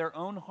humbled their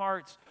own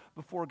hearts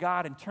before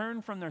God and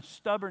turned from their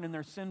stubborn and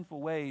their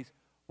sinful ways,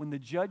 when the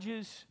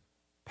judges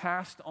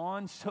passed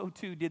on, so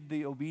too did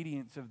the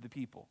obedience of the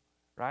people,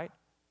 right?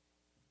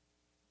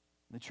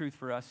 The truth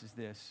for us is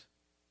this: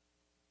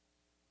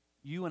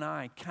 you and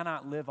I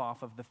cannot live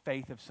off of the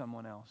faith of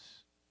someone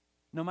else.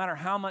 No matter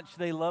how much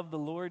they love the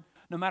Lord,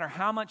 no matter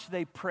how much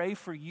they pray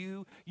for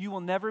you, you will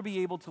never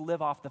be able to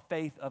live off the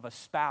faith of a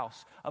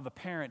spouse, of a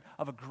parent,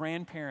 of a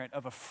grandparent,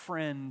 of a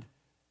friend.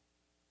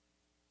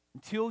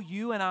 Until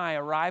you and I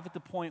arrive at the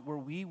point where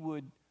we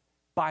would,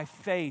 by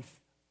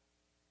faith,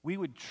 we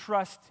would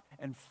trust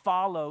and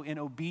follow in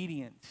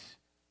obedience,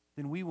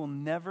 then we will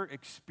never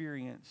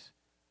experience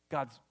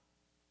God's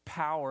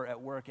power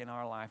at work in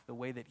our life the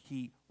way that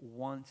he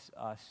wants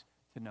us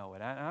to know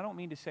it. I don't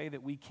mean to say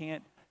that we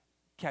can't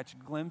catch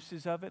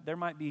glimpses of it. There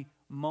might be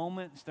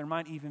moments, there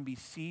might even be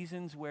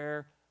seasons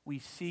where we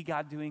see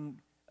God doing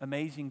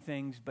amazing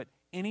things, but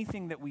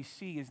anything that we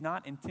see is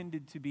not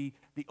intended to be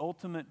the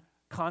ultimate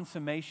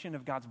consummation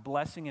of God's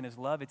blessing and his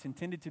love. It's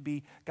intended to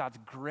be God's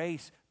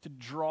grace to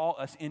draw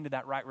us into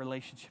that right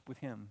relationship with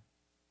him.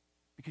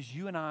 Because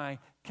you and I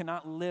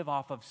cannot live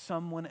off of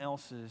someone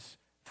else's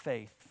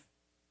faith.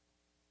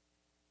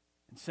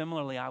 And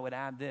similarly, I would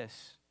add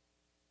this: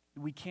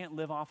 we can't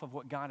live off of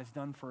what God has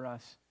done for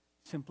us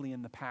simply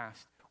in the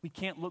past. We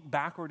can't look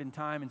backward in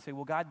time and say,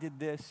 well, God did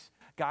this,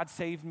 God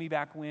saved me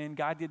back when,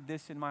 God did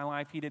this in my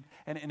life, He did.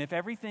 And if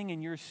everything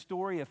in your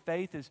story of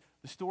faith is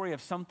the story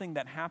of something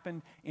that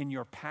happened in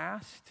your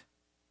past,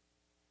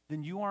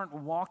 then you aren't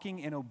walking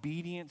in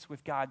obedience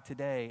with God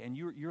today, and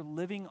you're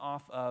living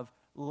off of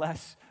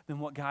less than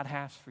what God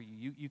has for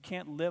you. You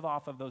can't live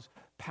off of those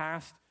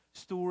past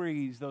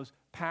stories, those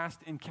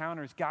past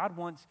encounters. God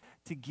wants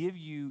to give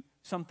you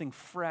something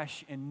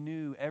fresh and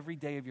new every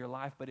day of your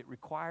life, but it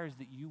requires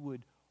that you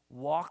would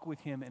walk with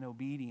Him in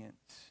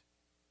obedience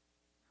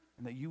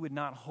and that you would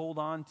not hold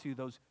on to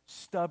those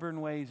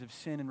stubborn ways of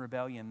sin and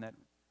rebellion that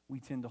we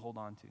tend to hold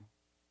on to.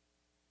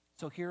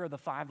 So here are the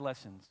 5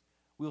 lessons.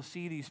 We'll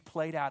see these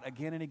played out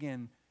again and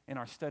again in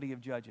our study of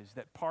Judges,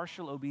 that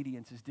partial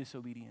obedience is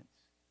disobedience.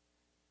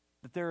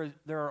 That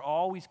there are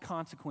always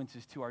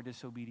consequences to our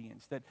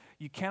disobedience. That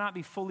you cannot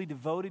be fully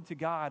devoted to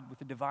God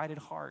with a divided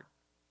heart.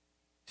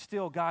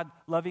 Still, God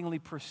lovingly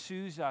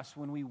pursues us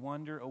when we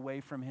wander away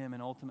from Him,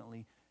 and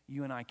ultimately,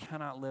 you and I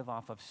cannot live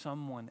off of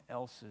someone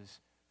else's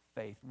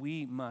faith.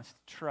 We must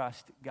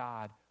trust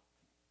God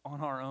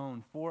on our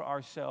own, for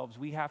ourselves.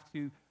 We have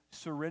to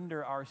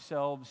surrender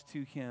ourselves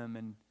to Him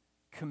and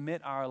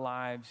commit our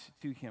lives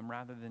to Him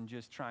rather than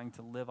just trying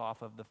to live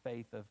off of the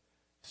faith of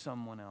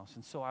someone else.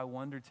 And so I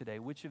wonder today,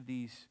 which of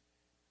these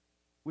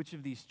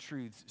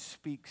truths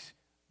speaks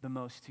the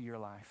most to your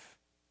life?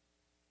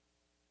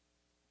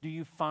 Do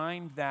you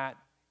find that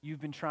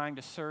you've been trying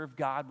to serve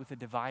God with a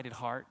divided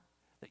heart?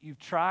 That you've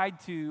tried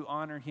to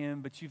honor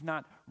Him, but you've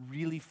not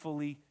really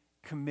fully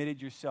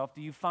committed yourself?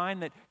 Do you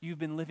find that you've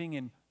been living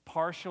in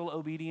partial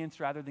obedience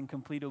rather than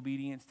complete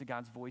obedience to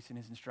God's voice and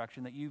His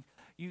instruction? That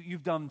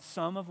you've done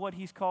some of what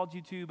He's called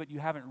you to, but you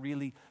haven't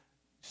really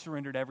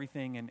surrendered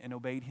everything and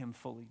obeyed Him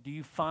fully? Do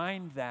you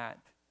find that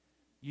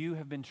you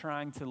have been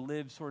trying to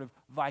live sort of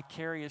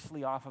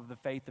vicariously off of the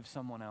faith of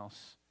someone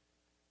else?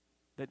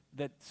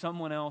 That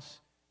someone else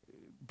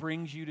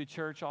brings you to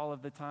church all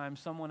of the time,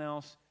 someone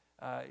else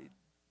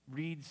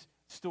reads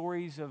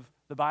stories of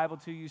the Bible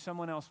to you,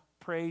 someone else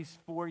prays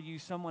for you,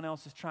 someone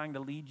else is trying to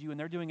lead you, and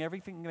they're doing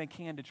everything they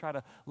can to try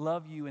to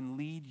love you and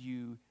lead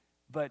you,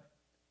 but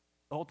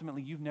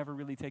ultimately you've never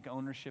really taken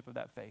ownership of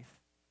that faith.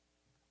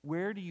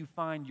 Where do you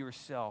find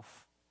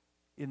yourself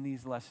in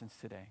these lessons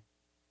today?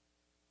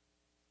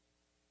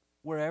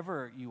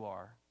 Wherever you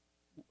are,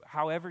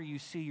 however you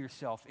see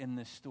yourself in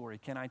this story,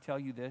 can I tell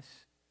you this?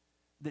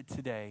 That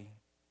today,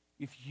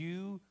 if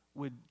you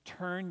would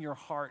turn your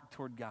heart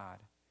toward God,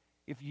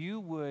 if you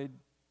would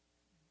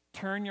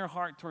turn your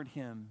heart toward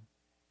Him,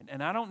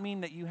 and I don't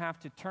mean that you have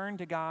to turn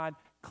to God,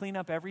 clean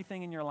up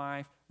everything in your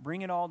life,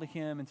 bring it all to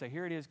Him and say,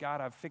 here it is,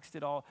 God, I've fixed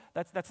it all.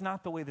 That's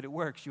not the way that it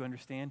works, you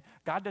understand?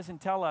 God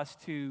doesn't tell us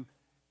to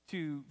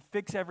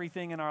fix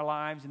everything in our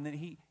lives, and then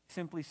He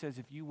simply says,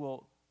 if you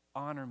will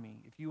honor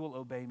me, if you will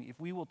obey me, if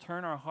we will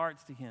turn our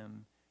hearts to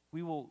Him,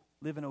 we will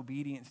live in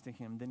obedience to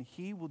Him, then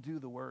He will do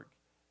the work.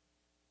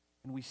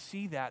 And we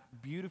see that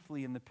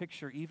beautifully in the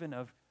picture even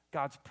of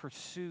God's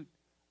pursuit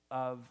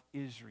of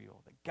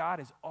Israel, that God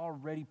is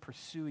already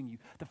pursuing you.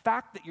 The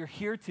fact that you're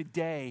here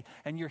today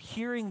and you're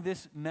hearing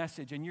this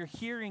message and you're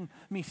hearing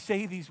me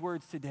say these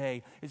words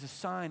today is a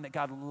sign that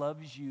God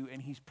loves you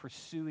and He's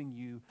pursuing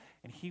you,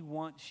 and He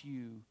wants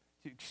you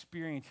to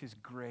experience His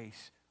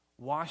grace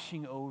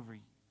washing over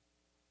you.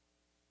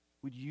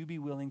 Would you be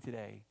willing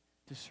today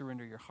to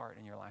surrender your heart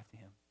and your life to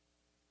Him?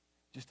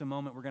 Just a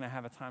moment, we're going to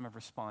have a time of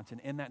response,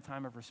 and in that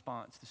time of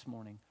response this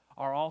morning,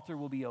 our altar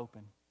will be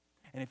open.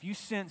 And if you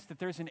sense that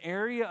there's an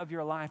area of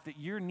your life that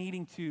you're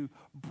needing to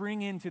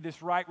bring into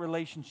this right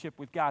relationship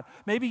with God,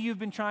 maybe you've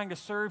been trying to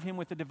serve Him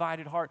with a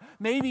divided heart.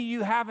 Maybe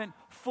you haven't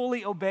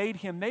fully obeyed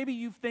Him. Maybe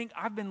you think,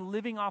 I've been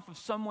living off of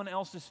someone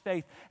else's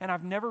faith and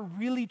I've never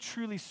really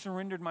truly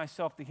surrendered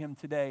myself to Him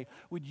today.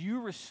 Would you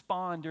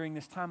respond during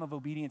this time of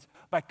obedience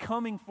by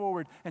coming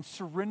forward and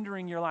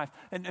surrendering your life?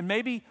 And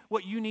maybe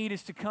what you need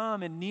is to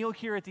come and kneel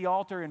here at the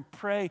altar and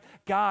pray,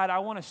 God, I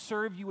want to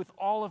serve You with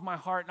all of my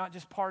heart, not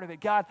just part of it.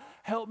 God,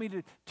 help me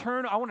to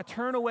I want to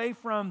turn away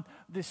from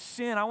this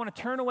sin. I want to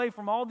turn away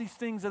from all these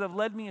things that have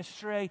led me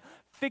astray.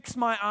 Fix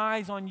my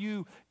eyes on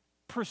You.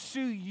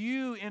 Pursue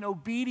You in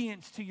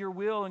obedience to Your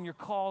will and Your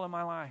call in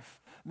my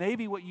life.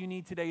 Maybe what you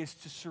need today is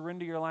to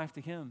surrender your life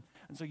to Him.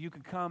 And so you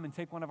could come and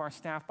take one of our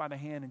staff by the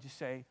hand and just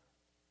say,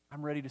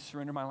 I'm ready to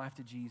surrender my life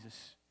to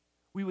Jesus.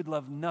 We would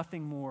love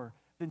nothing more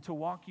than to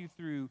walk you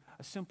through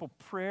a simple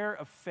prayer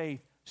of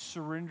faith,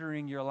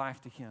 surrendering your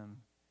life to Him,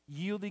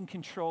 yielding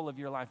control of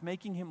your life,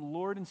 making Him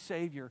Lord and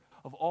Savior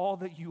of all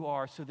that you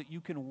are so that you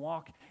can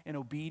walk in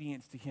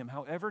obedience to Him.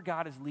 However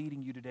God is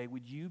leading you today,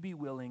 would you be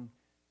willing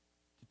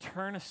to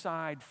turn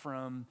aside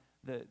from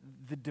the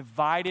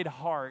divided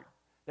heart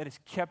that has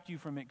kept you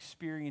from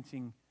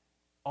experiencing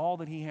all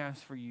that He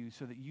has for you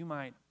so that you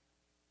might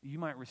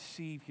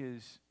receive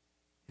His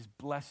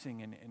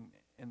blessing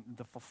and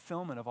the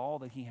fulfillment of all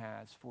that He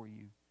has for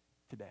you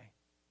today?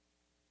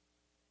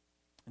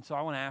 And so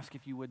I want to ask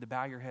if you would to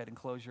bow your head and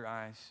close your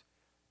eyes.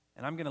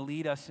 And I'm going to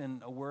lead us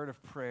in a word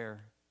of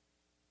prayer.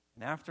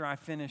 And after I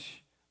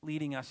finish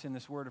leading us in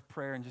this word of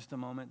prayer in just a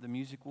moment, the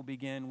music will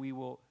begin. We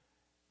will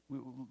we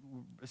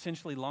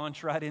essentially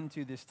launch right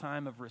into this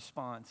time of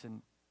response.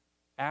 And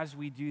as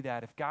we do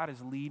that, if God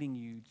is leading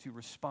you to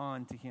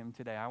respond to him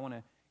today, I want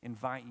to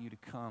invite you to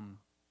come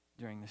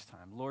during this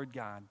time. Lord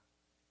God,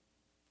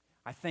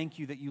 I thank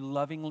you that you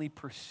lovingly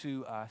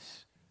pursue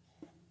us.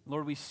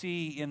 Lord, we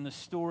see in the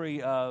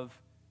story of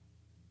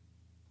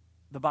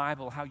the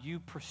Bible how you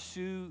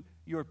pursue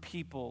your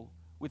people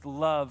with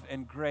love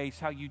and grace,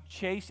 how you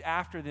chase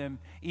after them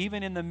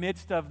even in the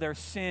midst of their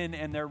sin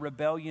and their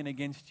rebellion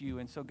against you.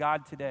 And so,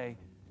 God, today,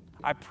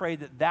 I pray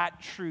that that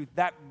truth,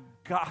 that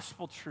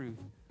gospel truth,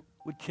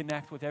 would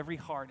connect with every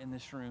heart in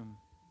this room.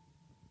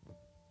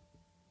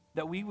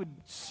 That we would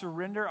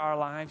surrender our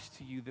lives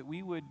to you, that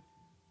we would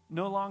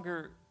no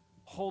longer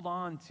hold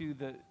on to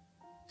the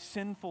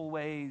sinful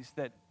ways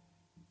that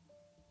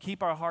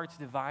keep our hearts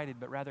divided,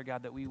 but rather,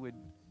 God, that we would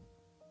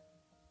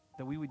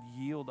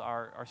yield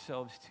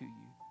ourselves to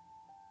you.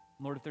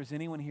 Lord, if there's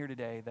anyone here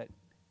today that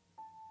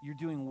you're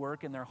doing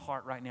work in their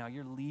heart right now,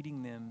 you're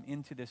leading them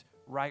into this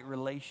right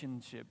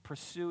relationship,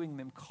 pursuing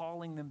them,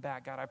 calling them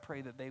back, God, I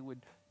pray that they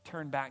would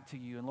turn back to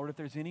you. And Lord, if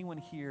there's anyone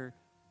here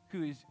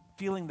who is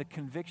feeling the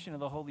conviction of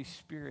the Holy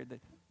Spirit, that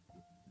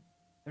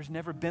there's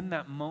never been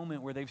that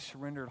moment where they've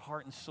surrendered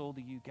heart and soul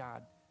to you,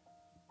 God,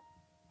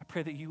 I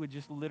pray that you would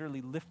just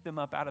literally lift them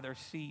up out of their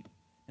seat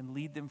and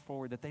lead them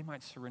forward, that they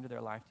might surrender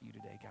their life to you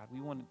today, God. We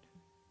want to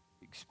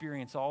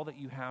experience all that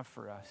you have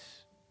for us.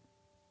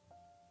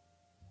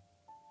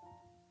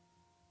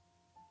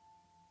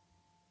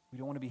 We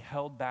don't want to be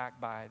held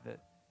back by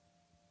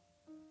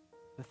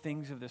the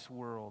things of this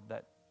world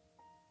that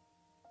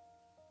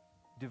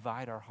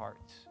divide our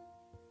hearts.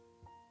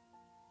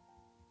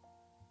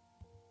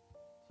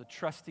 So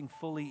trusting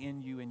fully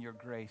in you and your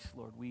grace,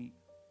 Lord, we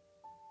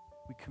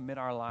commit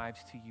our lives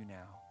to you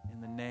now.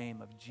 In the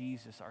name of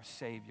Jesus, our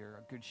Savior,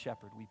 our Good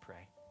Shepherd, we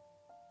pray.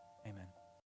 Amen.